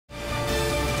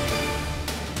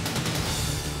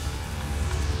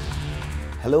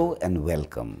Hello and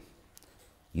welcome.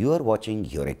 You are watching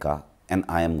Eureka and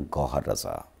I am Gauhar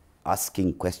Raza.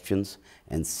 Asking questions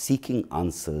and seeking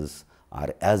answers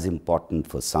are as important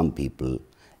for some people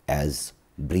as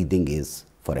breathing is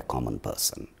for a common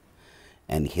person.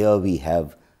 And here we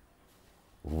have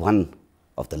one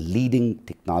of the leading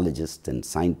technologists and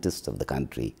scientists of the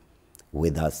country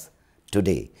with us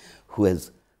today, who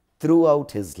has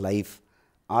throughout his life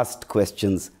asked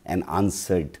questions and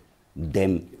answered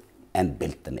them and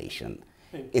built the nation.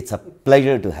 It's a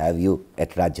pleasure to have you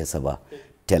at Rajya Sabha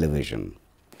television.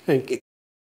 Thank you.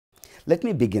 Let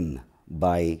me begin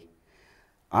by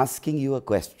asking you a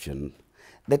question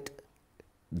that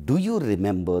do you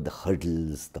remember the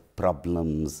hurdles, the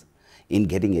problems in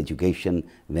getting education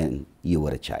when you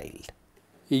were a child?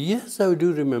 Yes, I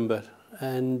do remember,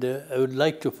 and I would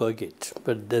like to forget,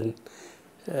 but then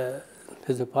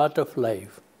there's a part of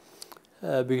life.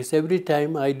 Because every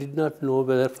time I did not know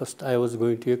whether first I was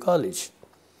going to a college.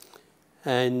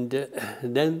 And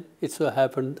then it so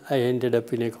happened I ended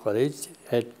up in a college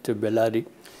at Bellary.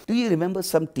 Do you remember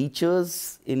some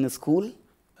teachers in school?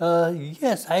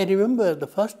 Yes, I remember the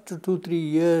first 2-3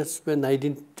 years when I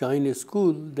didn't join a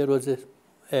school, there was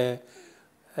a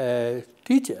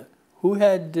teacher who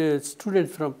had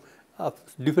students from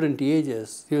different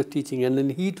ages. He was teaching, and then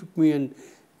he took me and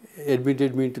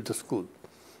admitted me into the school.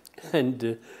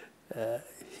 And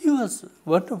he was a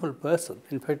wonderful person.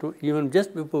 In fact, even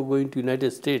just before going to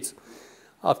United States,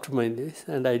 after my days,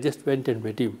 and I just went and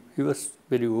met him. He was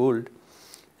very old,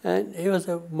 and he was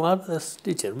a marvelous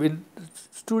teacher with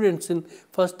students in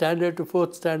first standard to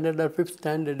fourth standard or fifth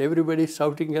standard, everybody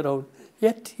shouting around.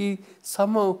 Yet he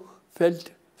somehow felt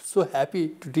so happy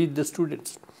to teach the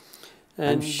students. And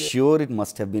I'm sure it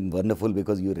must have been wonderful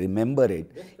because you remember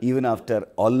it even after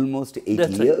almost 8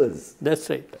 years. That's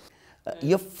right.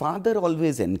 Your father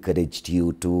always encouraged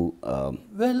you to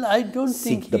well, I don't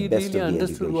think he really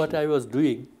understood what I was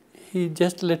doing. He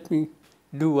just let me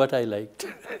do what I liked.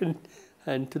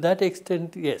 And to that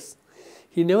extent, yes,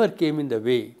 he never came in the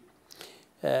way.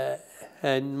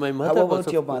 And my mother How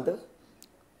about your mother?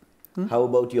 How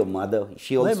about your mother?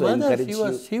 She also encouraged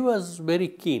you? She was very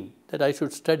keen that I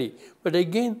should study. But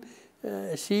again,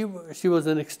 she was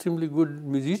an extremely good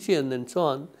musician and so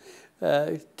on.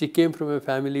 She came from a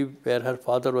family where her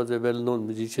father was a well-known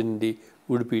musician in the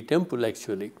Udupi temple,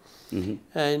 actually.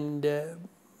 And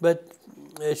but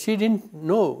she didn't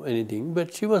know anything,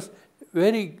 but she was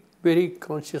very, very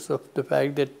conscious of the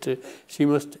fact that she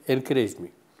must encourage me.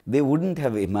 They wouldn't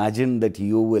have imagined that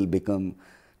you will become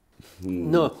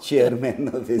chairman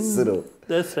of ISRO.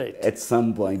 That's right. At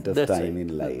some point of time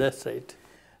in life. That's right.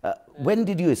 When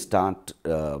did you start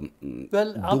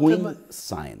doing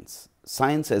science?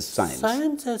 Science as science.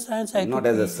 Science as science. Not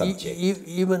as a subject.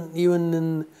 Even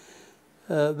in,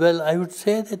 well, I would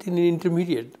say that in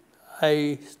intermediate,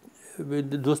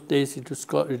 with those days it used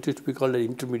to be called an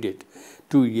intermediate,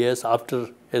 2 years after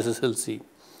SSLC,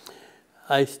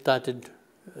 I started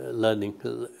learning.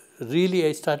 Really,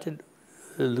 I started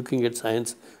looking at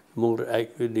science more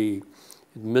with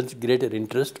much greater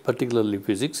interest, particularly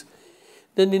physics.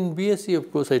 Then in BSc, of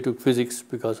course, I took physics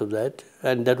because of that,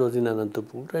 and that was in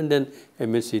Anantapur, and then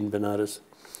MSc in Benares.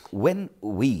 When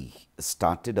we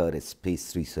started our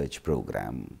space research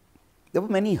program, there were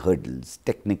many hurdles,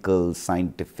 technical,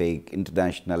 scientific,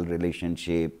 international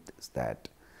relationships, that.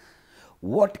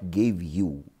 What gave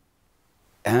you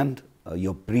and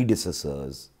your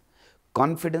predecessors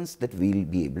confidence that we will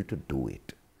be able to do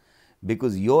it?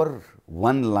 Because your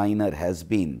one-liner has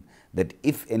been that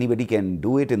if anybody can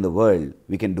do it in the world,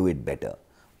 we can do it better.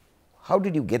 How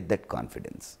did you get that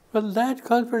confidence? Well, that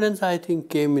confidence, I think,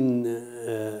 came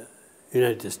in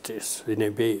United States in a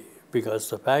way, because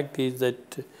the fact is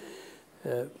that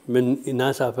when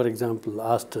NASA, for example,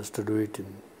 asked us to do it,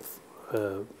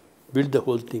 build the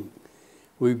whole thing,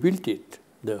 we built it,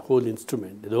 the whole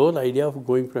instrument. The whole idea of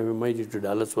going from MIT to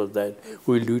Dallas was that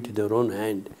we will do it in our own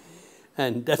hand.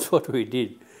 And that's what we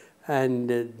did. And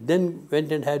then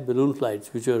went and had balloon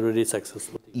flights, which were very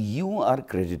successful. You are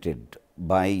credited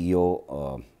by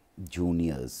your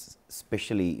juniors,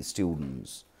 especially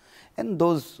students, and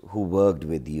those who worked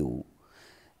with you,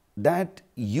 that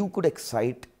you could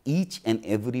excite each and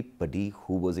everybody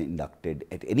who was inducted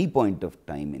at any point of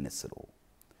time in ISRO.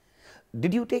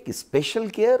 Did you take special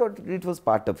care, or it was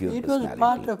part of your personality? It was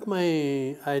part of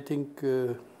my, I think,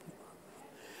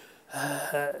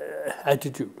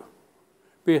 attitude.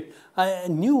 I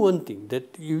knew one thing,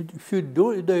 that if you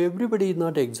don't, if everybody is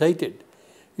not excited,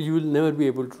 you will never be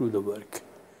able to do the work.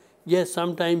 Yes,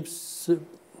 sometimes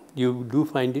you do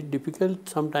find it difficult.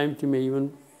 Sometimes you may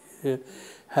even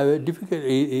have a difficult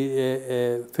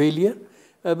failure,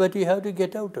 but you have to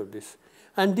get out of this.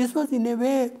 And this was in a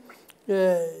way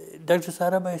Dr.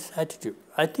 Sarabhai's attitude.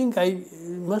 I think I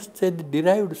must say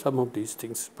derived some of these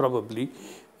things probably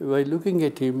by looking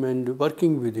at him and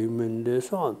working with him and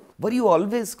so on. Were you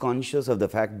always conscious of the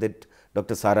fact that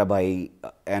Dr. Sarabhai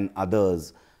and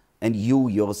others and you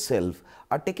yourself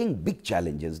are taking big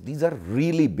challenges? These are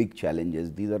really big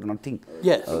challenges. These are nothing,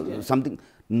 yes, something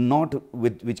not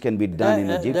which can be done in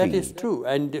a jiffy. That is true,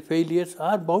 and failures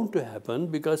are bound to happen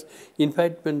because, in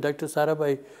fact, when Dr.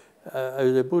 Sarabhai, I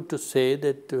was about to say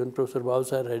that when Professor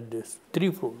Bhavsar had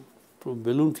 3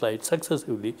 balloon flights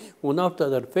successively, one after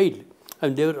the other failed.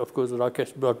 And they were, of course,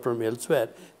 rockets brought from elsewhere.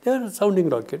 They were sounding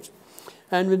rockets.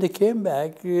 And when they came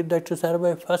back, Dr.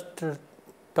 Sarabhai first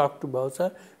talked to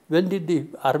Bhavsar, when did the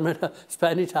Armada,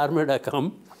 Spanish Armada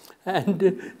come? And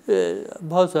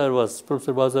Professor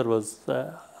Bhavsar was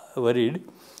worried.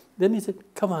 Then he said,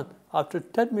 come on, after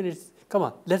 10 minutes, come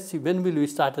on, let's see, when will we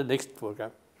start the next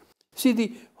program? See,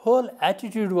 the whole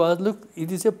attitude was, look,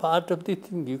 it is a part of the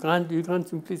thing. You can't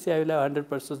simply say I will have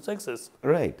 100% success.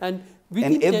 Right. And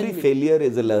every failure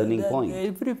is a learning point.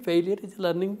 Every failure is a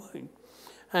learning point.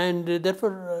 And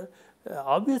therefore,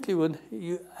 obviously,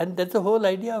 and that's the whole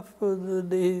idea of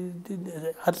the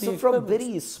so from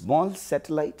very small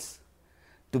satellites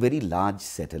to very large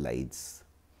satellites,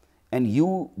 and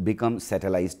you become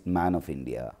satellite man of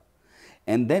India.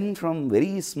 And then from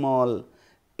very small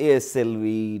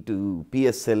ASLV to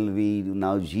PSLV to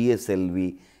now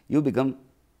GSLV, you become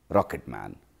rocket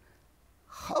man.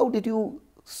 How did you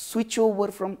switch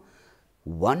over from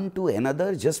one to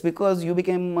another just because you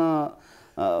became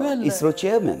ISRO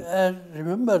chairman? I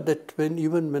remember that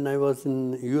even when I was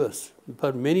in US,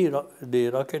 for many the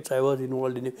rockets I was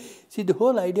involved in. See, the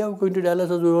whole idea of going to Dallas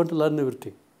was we want to learn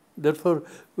everything. Therefore,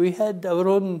 we had our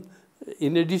own,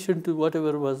 in addition to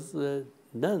whatever was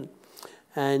done.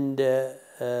 And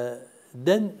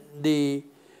then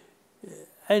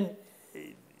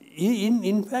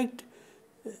in fact,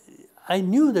 I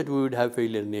knew that we would have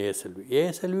failure in ASLV.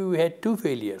 ASLV, we had 2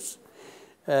 failures.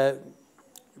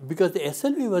 Because the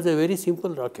SLV was a very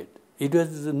simple rocket. It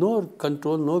was no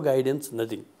control, no guidance,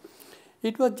 nothing.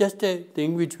 It was just a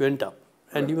thing which went up.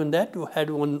 And even that had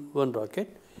one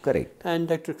rocket. Correct. And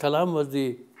Dr. Kalam was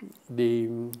the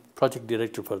project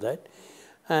director for that.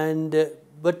 And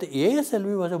but the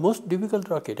ASLV was the most difficult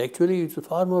rocket. Actually, it's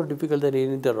far more difficult than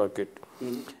any other rocket.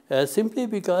 Simply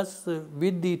because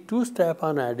with the 2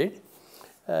 strap-on added,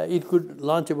 it could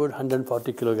launch about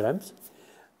 140 kilograms.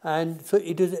 And so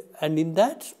it is, and in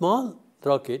that small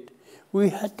rocket, we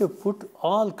had to put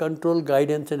all control,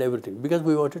 guidance and everything because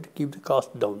we wanted to keep the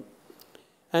cost down.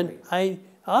 And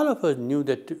all of us knew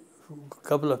that a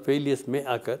couple of failures may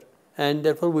occur and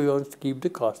therefore we wanted to keep the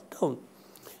cost down.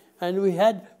 And we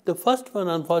had, the first one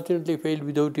unfortunately failed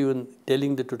without even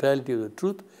telling the totality of the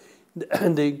truth.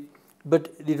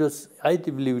 But it was, I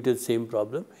believe it is the same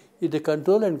problem, is the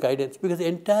control and guidance because the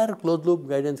entire closed loop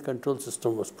guidance control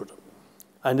system was put up.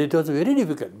 And it was very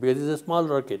difficult because it's a small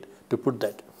rocket to put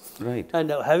that. Right.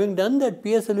 And having done that,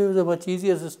 PSLV was a much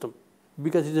easier system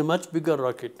because it's a much bigger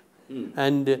rocket.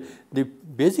 And the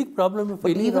basic problem of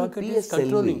any rocket is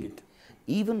controlling it.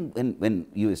 Even when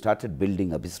you started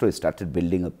building up, ISRO started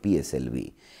building up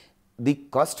PSLV, the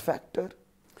cost factor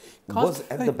was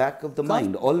at the back of the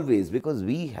mind always because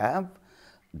we have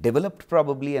developed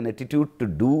probably an attitude to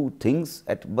do things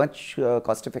at much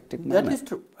cost-effective manner. That is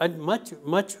true, and much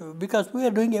because we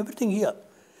are doing everything here,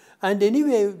 and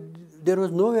anyway there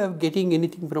was no way of getting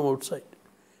anything from outside,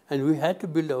 and we had to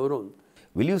build our own.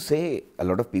 Will you say, a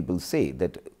lot of people say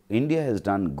that India has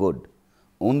done good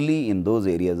only in those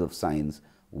areas of science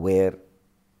where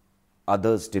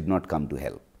others did not come to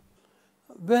help?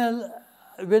 Well,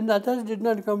 when others did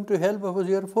not come to help, of course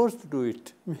you are forced to do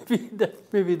it. Maybe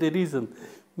that may be the reason.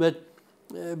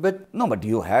 But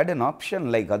you had an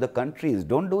option like other countries.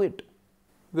 Don't do it.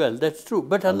 Well, that's true.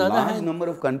 But on the other hand, a large number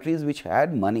of countries which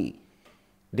had money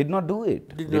did not do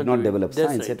it. Did not develop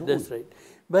science at all. That's right.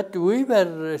 But we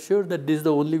were sure that this is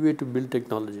the only way to build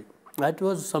technology. That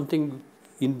was something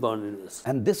inborn in us.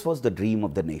 And this was the dream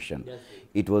of the nation. Yes.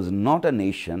 It was not a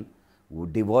nation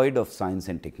devoid of science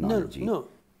and technology. No.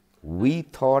 We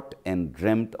thought and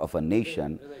dreamt of a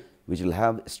nation which will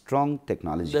have strong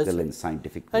technological and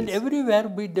scientific base. And everywhere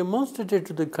we demonstrated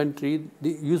to the country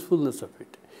the usefulness of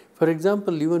it. For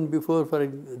example, even before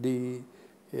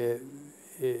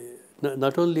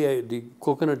not only the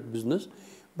coconut business,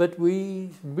 but we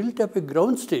built up a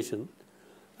ground station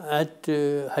at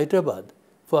Hyderabad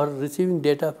for receiving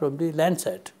data from the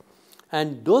Landsat.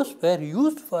 And those were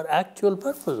used for actual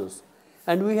purposes.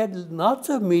 And we had lots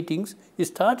of meetings. It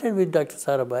started with Dr.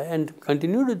 Sarabhai and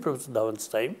continued with Professor Dhawan's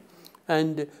time.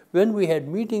 And when we had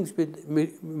meetings with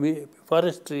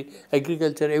forestry,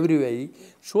 agriculture, everywhere,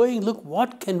 showing, look,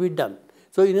 what can be done.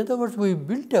 So in other words, we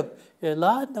built up a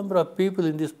large number of people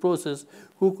in this process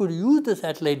who could use the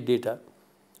satellite data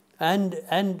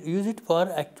and use it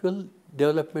for actual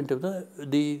development of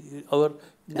our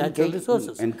natural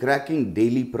resources. And cracking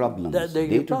daily problems,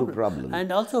 day-to-day problems.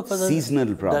 And also for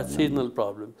seasonal problems. Seasonal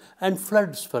problem. And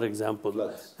floods, for example.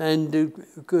 Floods. And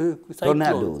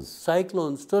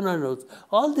cyclones, tornadoes,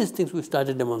 all these things we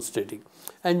started demonstrating.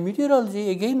 And meteorology,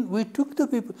 again, we took the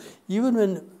people,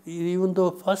 even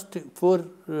though first 4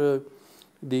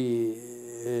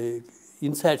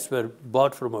 insights were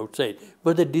bought from outside,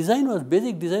 but the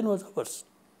basic design was ours.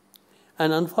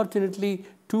 And unfortunately,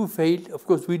 2 failed. Of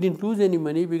course, we didn't lose any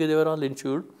money because they were all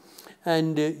insured.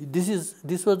 And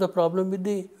this was the problem with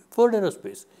the Ford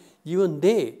Aerospace. Even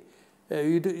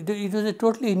it was a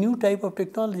totally new type of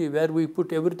technology where we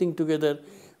put everything together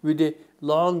with a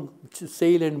long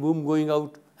sail and boom going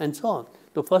out and so on.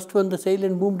 The first one, the sail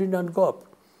and boom did not go up.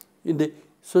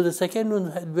 So the second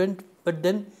one went, but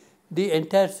then the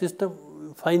entire system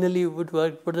finally would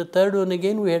work. But the third one,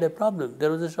 again, we had a problem. There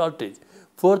was a shortage.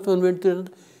 Fourth one went to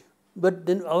another. But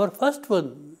then our first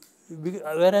one,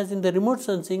 whereas in the remote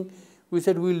sensing, we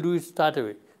said we will do it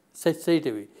straight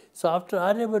away. So after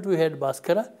Aryabhat, we had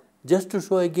Bhaskara, just to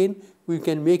show again we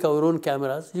can make our own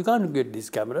cameras. You can't get these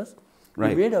cameras.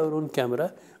 Right. We made our own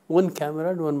camera,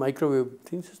 one microwave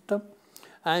system.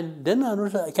 And then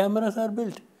cameras are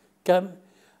built.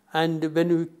 And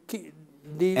when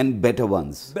and better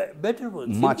ones. Better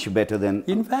ones. Much better than...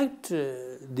 In fact,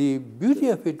 the beauty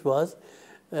of it was,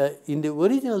 in the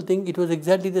original thing, it was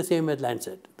exactly the same as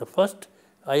Landsat. The first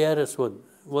IRS one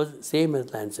was same as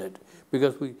Landsat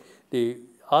because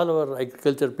all our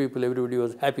agriculture people, everybody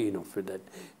was happy enough with that.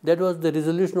 The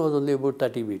resolution was only about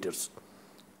 30 meters,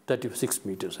 36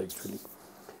 meters actually.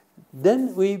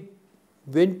 Then we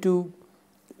went to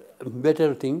a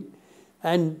better thing,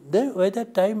 and then by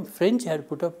that time French had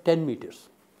put up 10 meters.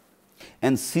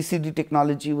 And CCD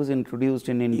technology was introduced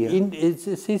in India?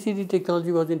 CCD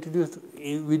technology was introduced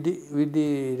with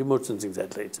the remote sensing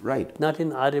satellites. Right. Not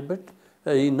in Aryabhat,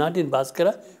 not in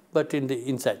Bhaskara, but in the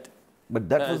INSAT. But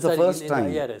that was the first time.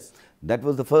 In IRS. That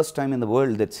was the first time in the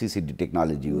world that CCD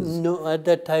technology was... No, at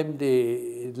that time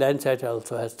the Landsat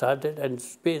also had started, and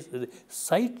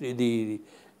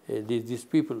these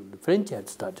people, the French had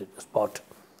started a spot.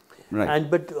 Right.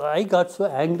 But I got so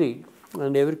angry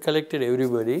and collected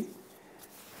everybody.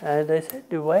 And I said,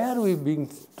 why are we being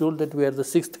told that we are the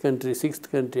sixth country? I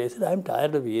said, I'm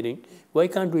tired of hearing. Why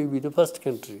can't we be the first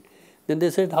country? Then they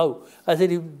said, how? I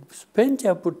said, if French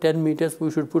have put 10 meters,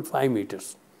 we should put 5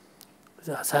 meters. They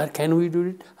said, sir, can we do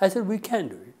it? I said, we can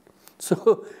do it.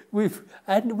 So we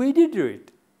did do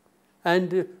it.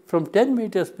 And from 10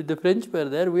 meters, with the French were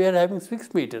there, we are having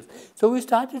 6 meters. So we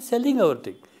started selling our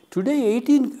thing. Today,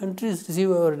 18 countries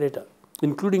receive our data,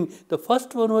 including the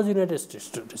first one was United States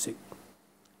to receive.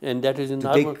 And that is in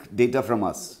Norman. Take data from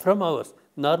us. From ours.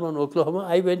 Norman, Oklahoma.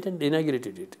 I went and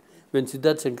inaugurated it. When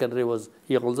Siddharth Shankar Ray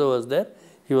he also was there.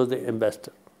 He was the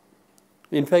ambassador.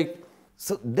 In fact...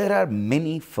 So there are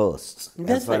many firsts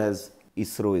as far as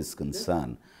ISRO is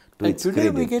concerned. And today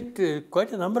we get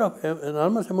quite a number of,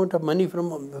 enormous amount of money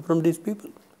from these people.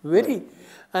 Very.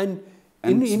 And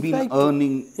in fact,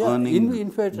 earning in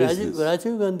fact,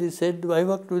 Rajiv Gandhi said, I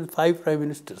worked with 5 prime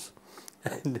ministers.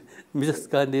 And Mrs.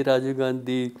 Gandhi, Rajiv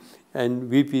Gandhi, and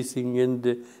VP Singh,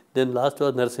 and then last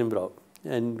was Narasimha Rao,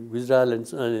 and Gujarat, and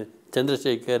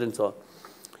Chandrasekhar, and so on.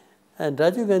 And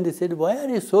Rajiv Gandhi said, why are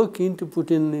you so keen to put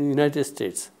in the United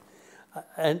States?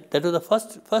 And that was the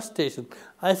first station.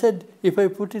 I said, if I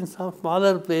put in some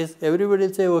smaller place, everybody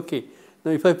will say, okay.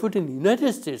 Now, if I put in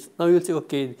United States, now you will say,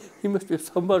 okay, he must be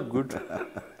somewhat good.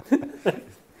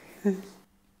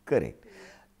 Correct.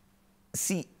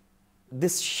 See,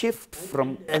 this shift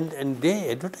from... And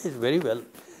they advertise very well.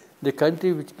 The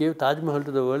country which gave Taj Mahal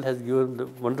to the world has given the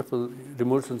wonderful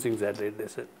remote sensing satellite, they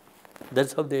said.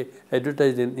 That's how they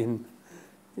advertised in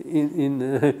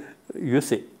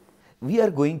USA. We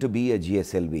are going to be a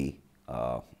GSLV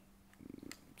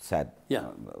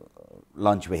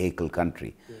launch vehicle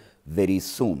country very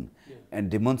soon and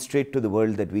demonstrate to the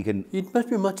world that we can... It must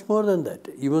be much more than that.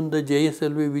 Even the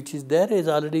GSLV which is there is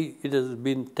already, it has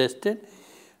been tested,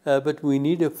 but we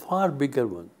need a far bigger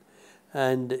one.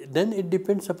 And then it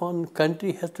depends upon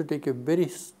country has to take a very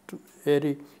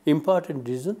important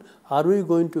decision. Are we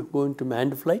going to go into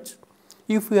manned flights?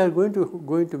 If we are going to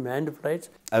go into manned flights...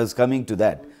 I was coming to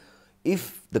that.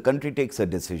 If the country takes a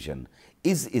decision,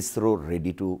 is ISRO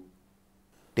ready to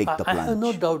take the plunge? I have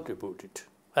no doubt about it.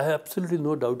 I have absolutely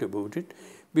no doubt about it,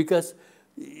 because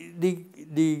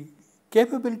the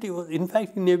capability was, in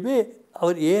fact, in a way,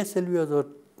 our ASLV was our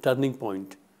turning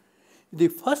point. The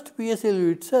first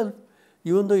PSLV itself,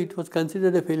 even though it was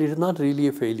considered a failure, it is not really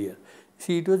a failure.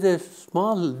 See, it was a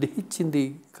small hitch in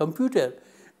the computer,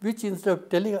 which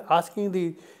instead of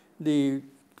asking the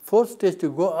fourth stage to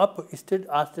go up, instead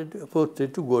asked the fourth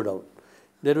stage to go down.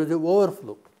 There was an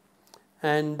overflow,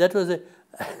 and that was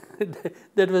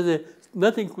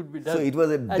nothing could be done. So it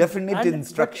was a definite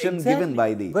instruction given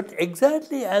by the. But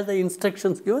exactly as the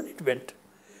instructions given, it went.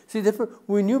 See, therefore,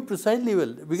 we knew precisely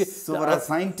well. So for a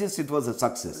scientist, it was a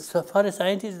success. So for a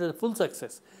scientist, it was a full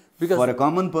success. Because for a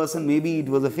common person, maybe it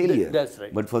was a failure. That's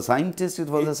right. But for scientists, it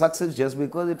was a success just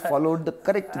because it followed the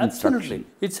correct instruction.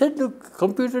 It said, look,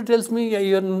 computer tells me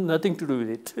you have nothing to do with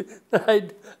it.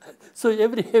 So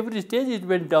every stage it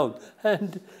went down.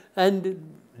 And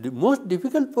the most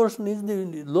difficult portion is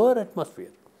the lower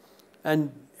atmosphere.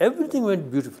 And everything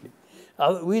went beautifully.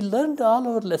 We learned all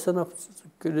our lesson of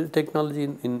technology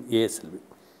in ASLV.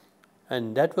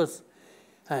 And that was,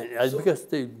 because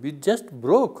we just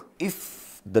broke.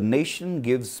 If the nation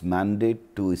gives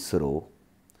mandate to ISRO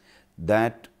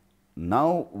that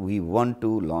now we want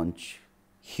to launch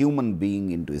human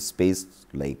being into space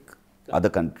like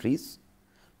other countries,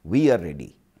 we are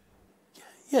ready.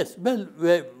 Yes, well,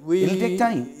 it will take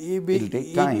time. It will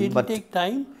take time. It will take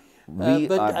time.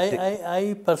 But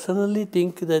I personally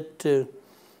think that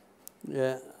we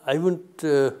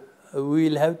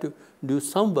will have to do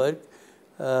some work.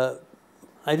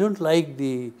 I don't like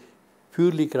the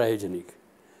purely cryogenic.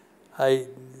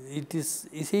 You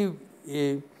see,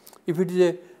 if it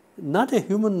is not a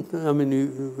human,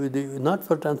 not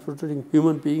for transporting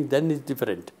human beings, then it's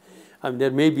different.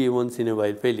 There may be once in a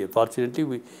while failure.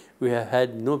 Fortunately, we have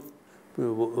had no,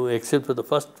 except for the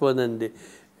first one, and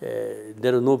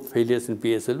there are no failures in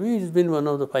PSLV. It's been one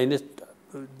of the finest.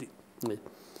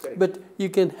 But you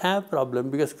can have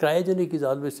problem because cryogenic is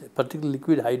always, particularly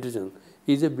liquid hydrogen,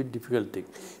 is a bit difficult thing.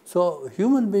 So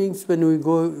human beings, when we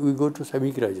go to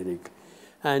semi-cryogenic,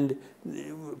 and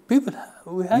people,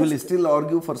 we have. You will still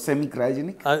argue for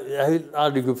semi-cryogenic? I will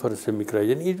argue for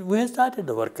semi-cryogenic. We have started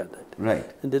the work on that. Right.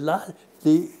 And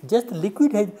just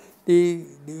liquid,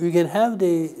 we can have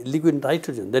the liquid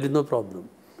nitrogen. There is no problem.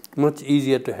 Much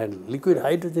easier to handle. Liquid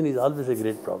hydrogen is always a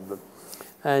great problem.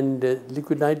 And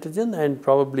liquid nitrogen and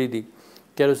probably the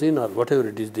kerosene or whatever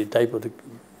it is, the type of the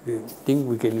thing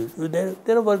we can use.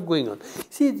 There are work going on.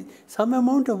 See, some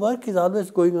amount of work is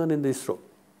always going on in the ISRO,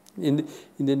 in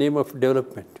the name of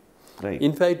development. Right.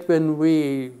 In fact, when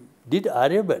we did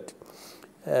Aryabhat,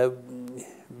 and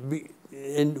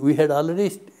we had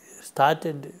already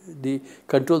started the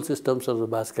control systems of the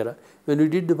Bhaskara. When we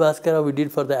did the Bhaskara, we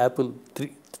did for the Apple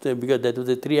 3, because that was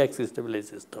a 3-axis stabilized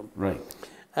system. Right.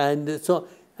 And so,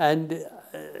 in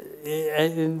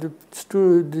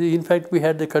fact, we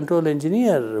had the control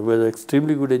engineer, who was an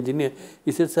extremely good engineer.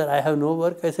 He said, sir, I have no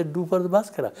work. I said, do for the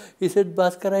Bhaskara. He said,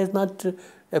 Bhaskara is not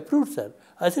approved, sir.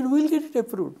 I said, we'll get it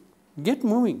approved. Get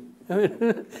moving.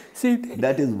 See,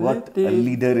 that is what a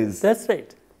leader is. That's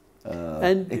right.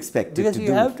 And expected because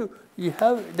to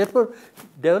do. Therefore,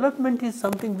 development is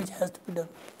something which has to be done.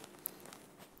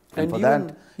 And for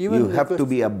that, you have to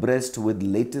be abreast with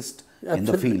latest in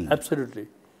the field. Absolutely.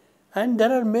 And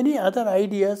there are many other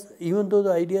ideas, even though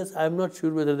the ideas, I am not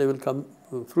sure whether they will come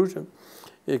to fruition,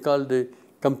 called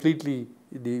completely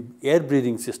the air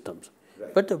breathing systems.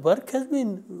 Right. But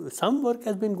some work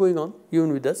has been going on,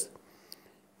 even with us.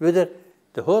 Whether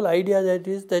the whole idea that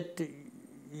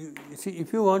see,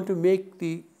 if you want to make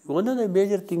one of the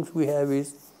major things we have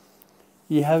is,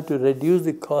 you have to reduce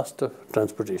the cost of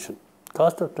transportation.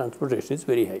 Cost of transportation is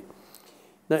very high.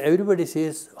 Now everybody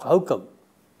says, how come?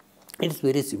 It's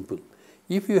very simple.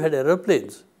 If you had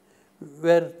aeroplanes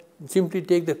where simply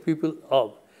take the people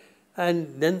off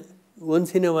and then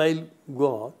once in a while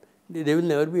go out, they will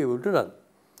never be able to run.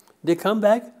 They come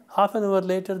back, half an hour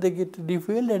later they get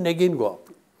refueled and again go up.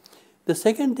 The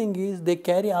second thing is they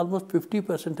carry almost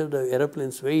 50% of the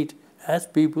aeroplane's weight as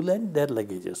people and their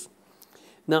luggages.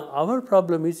 Now our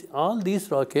problem is all these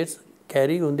rockets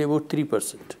carry only about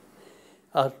 3%,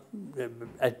 or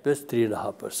at best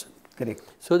 3.5%. Correct.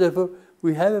 So therefore,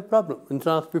 we have a problem.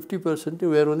 Instead of 50%,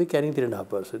 we are only carrying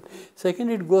 3.5%. Second,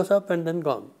 it goes up and then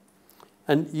gone.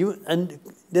 And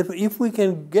therefore, if we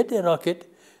can get a rocket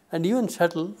and even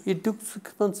shuttle, it took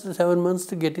 6 months to 7 months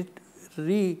to get it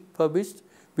refurbished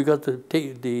because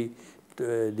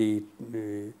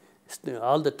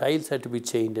all the tiles had to be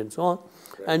changed and so on,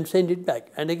 right, and send it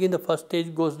back. And again, the first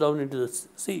stage goes down into the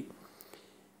sea.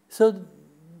 So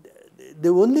the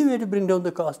only way to bring down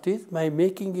the cost is by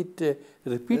making it a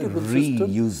repeatable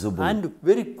reusable system and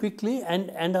very quickly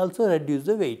and also reduce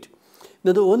the weight.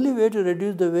 Now, the only way to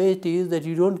reduce the weight is that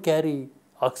you don't carry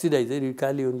oxidizer, you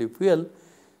carry only fuel.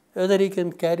 Whether you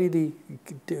can carry the,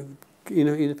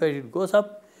 in fact, it goes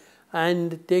up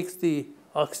and takes the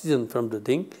oxygen from the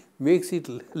thing, makes it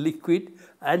liquid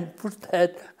and puts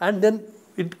that, and then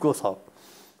it goes off.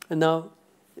 And now,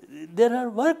 there are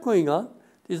work going on.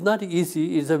 It's not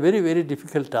easy. It's a very, very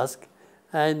difficult task.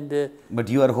 And but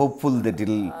you are hopeful that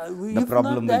the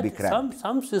problem will be cracked.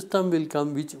 Some system will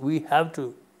come which we have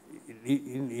to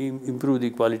improve the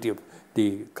quality of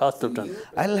the cost of transport.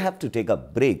 I'll have to take a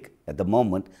break at the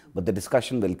moment, but the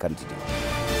discussion will continue.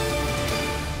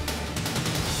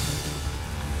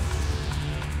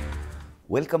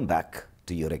 Welcome back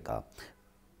to Eureka.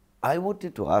 I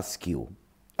wanted to ask you,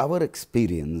 our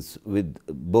experience with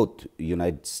both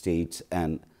United States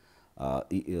and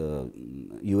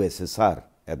USSR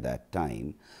at that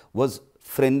time was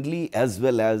friendly as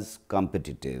well as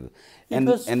competitive. It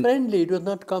was friendly, it was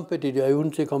not competitive. I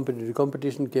wouldn't say competitive.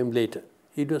 Competition came later.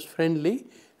 It was friendly,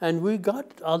 and we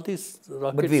got all these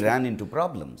rockets. But we ran into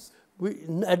problems.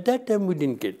 At that time, we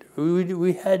didn't get.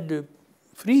 We had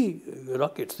free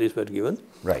rockets, these were given.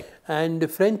 Right. And the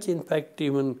French, in fact,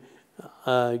 even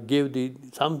gave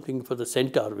something for the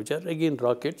Centaur, which are again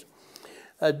rockets.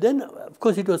 Then, of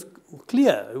course, it was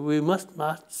clear we must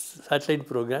start satellite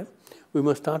program. We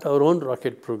must start our own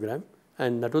rocket program,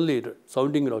 and not only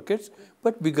sounding rockets,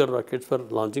 but bigger rockets for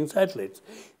launching satellites.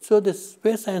 So the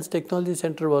Space Science Technology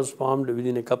Center was formed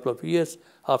within a couple of years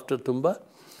after Tumba,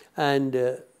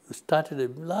 and started a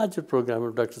larger program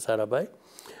of Dr. Sarabhai.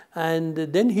 And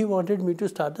then he wanted me to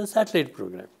start the satellite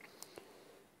program.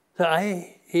 So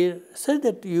he said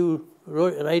that you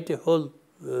write a whole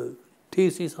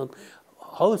thesis on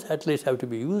how satellites have to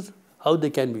be used, how they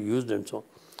can be used, and so on.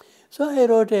 So I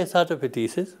wrote a sort of a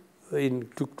thesis.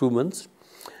 It took 2 months,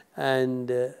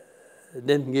 and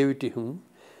then gave it to him.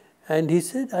 And he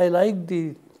said, I like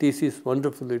the thesis,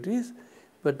 wonderful it is,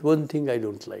 but one thing I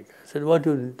don't like. I said, what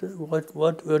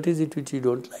is it which you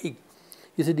don't like?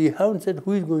 He said, you haven't said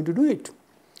who is going to do it.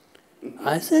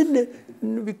 I said,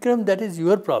 Vikram, that is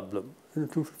your problem,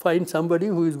 to find somebody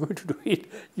who is going to do it.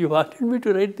 You wanted me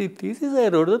to write the thesis, I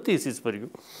wrote the thesis for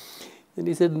you. And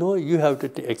he said, no, you have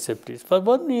to accept it. For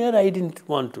 1 year, I didn't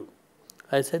want to.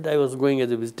 I said I was going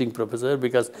as a visiting professor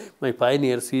because my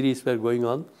pioneer series were going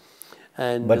on.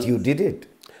 And but you did it.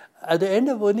 At the end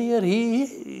of 1 year,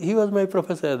 he was my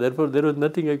professor. Therefore, there was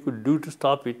nothing I could do to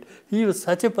stop it. He was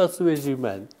such a persuasive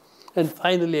man. And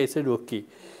finally, I said, okay.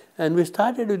 And we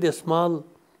started with a small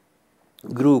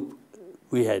group.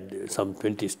 We had some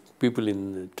 20 people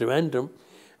in Trivandrum.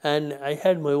 And I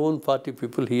had my own 40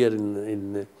 people here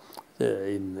in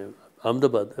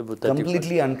Ahmedabad. About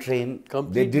completely untrained.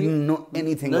 They didn't know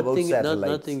anything about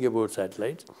satellites. Nothing about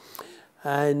satellites.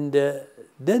 And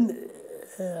then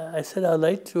I said, all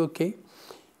right, okay.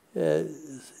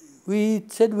 We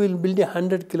said we'll build a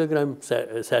 100-kilogram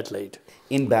satellite.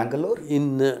 In Bangalore?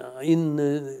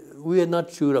 We are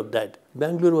not sure of that.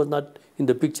 Bangalore was not in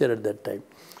the picture at that time.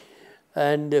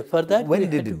 And for that, we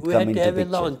had to have a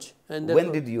launch. And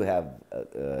when did you have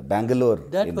Bangalore?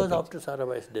 That was after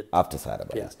Sarabhai's death. After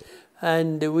Sarabhai's death.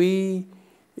 And we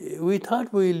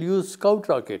thought we will use Scout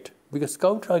rocket, because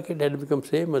Scout rocket had become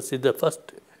famous. It's the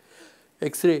first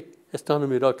X-ray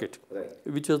astronomy rocket,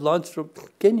 which was launched from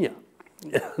Kenya.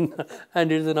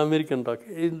 And it's an American rocket.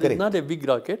 It's not a big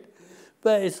rocket,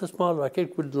 but it's a small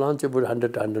rocket, could launch about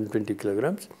 100 to 120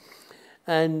 kilograms.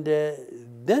 And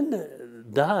then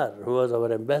Gauhar, who was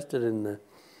our ambassador in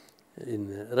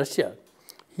Russia,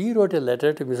 he wrote a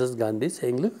letter to Mrs. Gandhi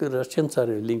saying, look, the Russians are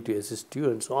willing to assist you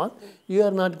and so on. You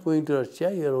are not going to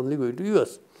Russia, you are only going to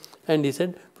US. And he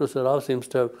said, Professor Rao seems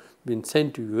to have been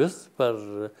sent to US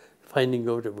for finding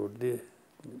out about the...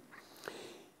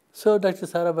 So Dr.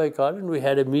 Sarabhai called, and we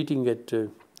had a meeting at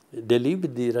Delhi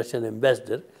with the Russian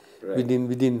ambassador.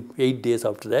 Within 8 days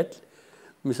after that,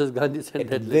 Mrs. Gandhi sent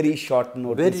that letter. Very short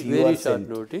notice. Very short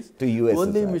notice. To USSR.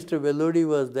 Only Mr. Velodi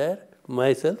was there,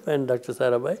 myself and Dr.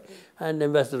 Sarabhai and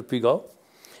Ambassador Pigou.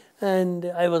 And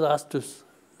I was asked to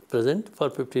present for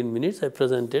 15 minutes. I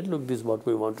presented, look, this is what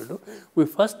we want to do. We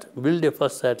first build a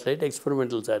first satellite,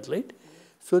 experimental satellite,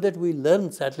 so that we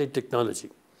learn satellite technology.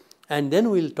 And then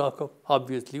we'll talk of,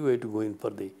 obviously, where to go in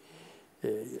for the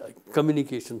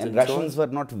communications. And Russians were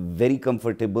not very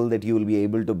comfortable that you will be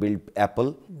able to build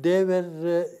Apple. They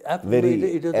were,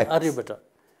 it was Aryabhata.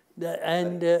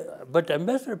 But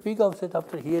Ambassador Pigou said,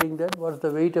 after hearing that, what's the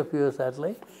weight of your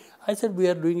satellite? I said, we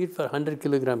are doing it for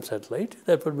 100-kilogram satellite.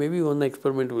 Therefore, maybe one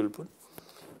experiment we'll put.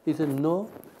 He said, no,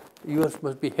 US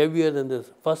must be heavier than the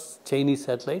first Chinese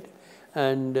satellite.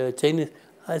 And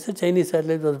I said Chinese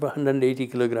satellite was about 180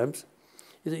 kilograms.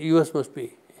 He said US must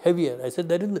be heavier. I said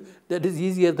that is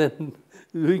easier than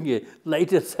doing a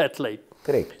lighter satellite.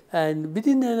 Correct. And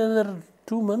within another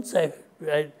 2 months, I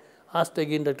asked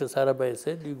again Dr. Sarabhai. I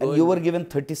said, you were given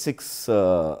 36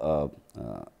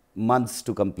 months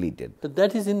to complete it. But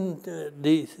that is in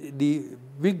the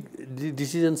big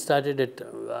decision started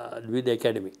with the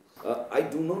academy. I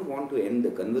do not want to end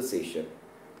the conversation,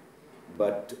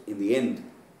 but in the end,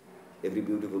 every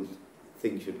beautiful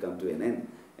thing should come to an end.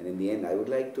 And in the end, I would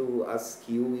like to ask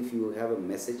you if you have a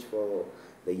message for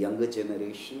the younger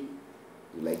generation.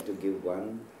 Would you like to give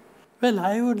one? Well,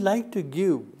 I would like to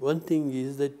give one thing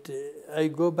is that I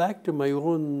go back to my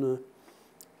own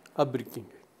upbringing.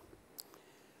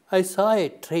 I saw a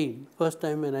train first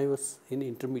time when I was in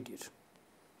intermediate.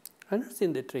 I had not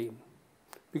seen the train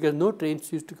because no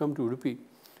trains used to come to Udupi.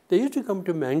 They used to come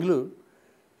to Mangalore,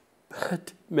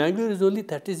 but Mangalore is only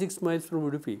 36 miles from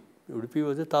Udupi. Udupi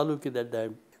was a taluk at that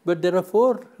time. But there are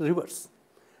 4 rivers,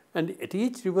 and at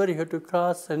each river you have to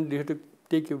cross and you have to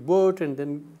take a boat and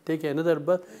then take another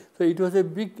bus. So it was a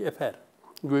big affair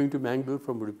going to Mangalore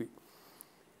from Udupi.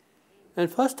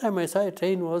 And first time I saw a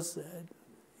train was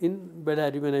in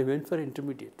Bellary when I went for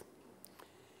intermediate.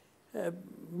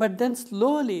 But then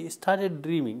slowly started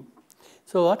dreaming.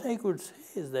 So what I could say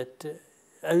is that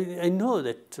I know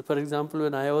that, for example,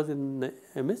 when I was in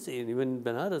MSc, even in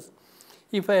Banaras,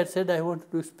 if I had said I want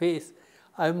to do space,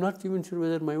 I am not even sure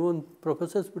whether my own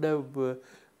professors would have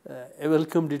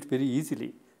welcomed it very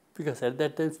easily, because at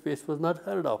that time space was not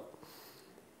heard of.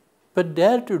 But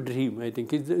dare to dream, I think,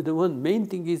 the one main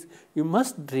thing is you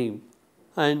must dream,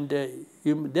 and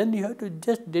then you have to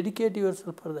just dedicate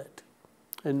yourself for that.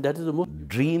 And that is the most...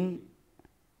 Dream,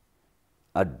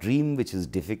 a dream which is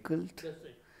difficult, That's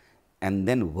right. and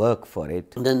then work for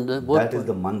it. Then that is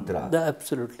the mantra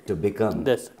absolutely. to become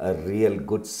a real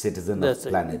good citizen of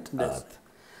planet Earth.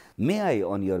 May I,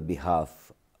 on your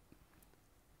behalf,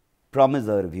 promise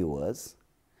our viewers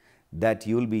that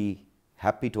you will be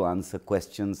happy to answer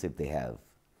questions if they have?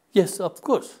 Yes, of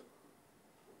course.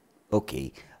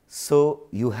 Okay. So,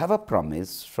 you have a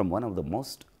promise from one of the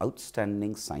most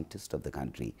outstanding scientists of the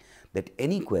country that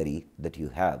any query that you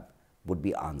have would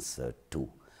be answered to.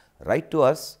 Write to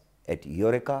us at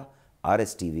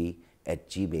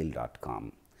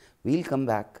eurekarstv@gmail.com. We will come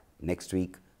back next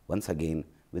week once again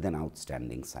with an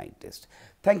outstanding scientist.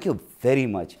 Thank you very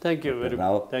much. Thank you Dr. very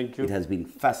Rao. much. Thank you. It has been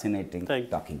fascinating Thank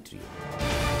you. talking to you.